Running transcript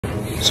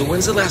So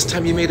when's the last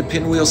time you made a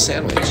pinwheel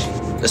sandwich?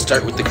 Let's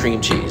start with the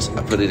cream cheese.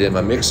 I put it in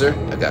my mixer.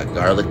 I got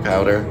garlic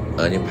powder,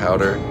 onion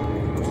powder,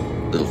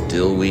 a little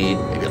dill weed,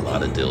 maybe a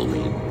lot of dill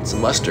weed,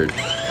 some mustard.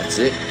 That's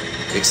it.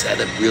 Mix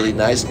that up really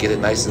nice, get it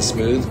nice and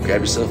smooth.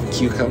 Grab yourself a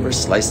cucumber,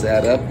 slice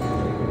that up.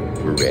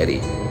 We're ready.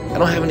 I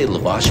don't have any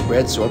lavash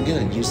bread, so I'm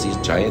gonna use these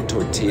giant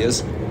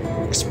tortillas.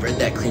 I spread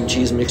that cream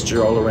cheese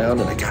mixture all around,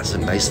 and I got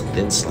some nice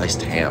thin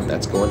sliced ham.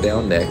 That's going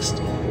down next.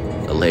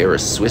 A layer of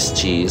Swiss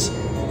cheese.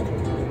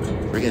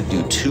 We're gonna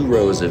do 2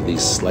 rows of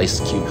these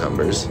sliced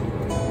cucumbers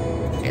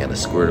and a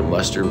squirt of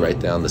mustard right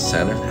down the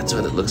center. That's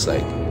what it looks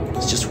like.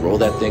 Let's just roll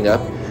that thing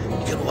up.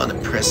 You're gonna wanna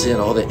press in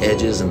all the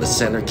edges and the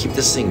center. Keep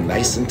this thing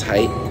nice and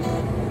tight.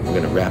 We're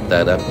gonna wrap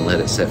that up and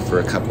let it set for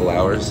a couple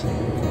hours.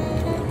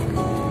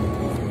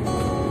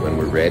 When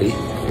we're ready,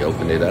 we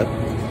open it up.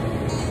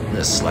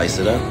 Let's slice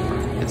it up.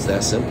 It's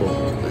that simple.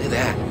 Look at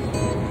that.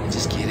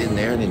 Just get in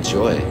there and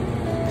enjoy.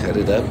 Cut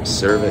it up,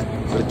 serve it.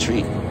 What a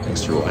treat.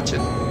 Thanks for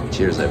watching.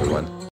 Cheers, everyone.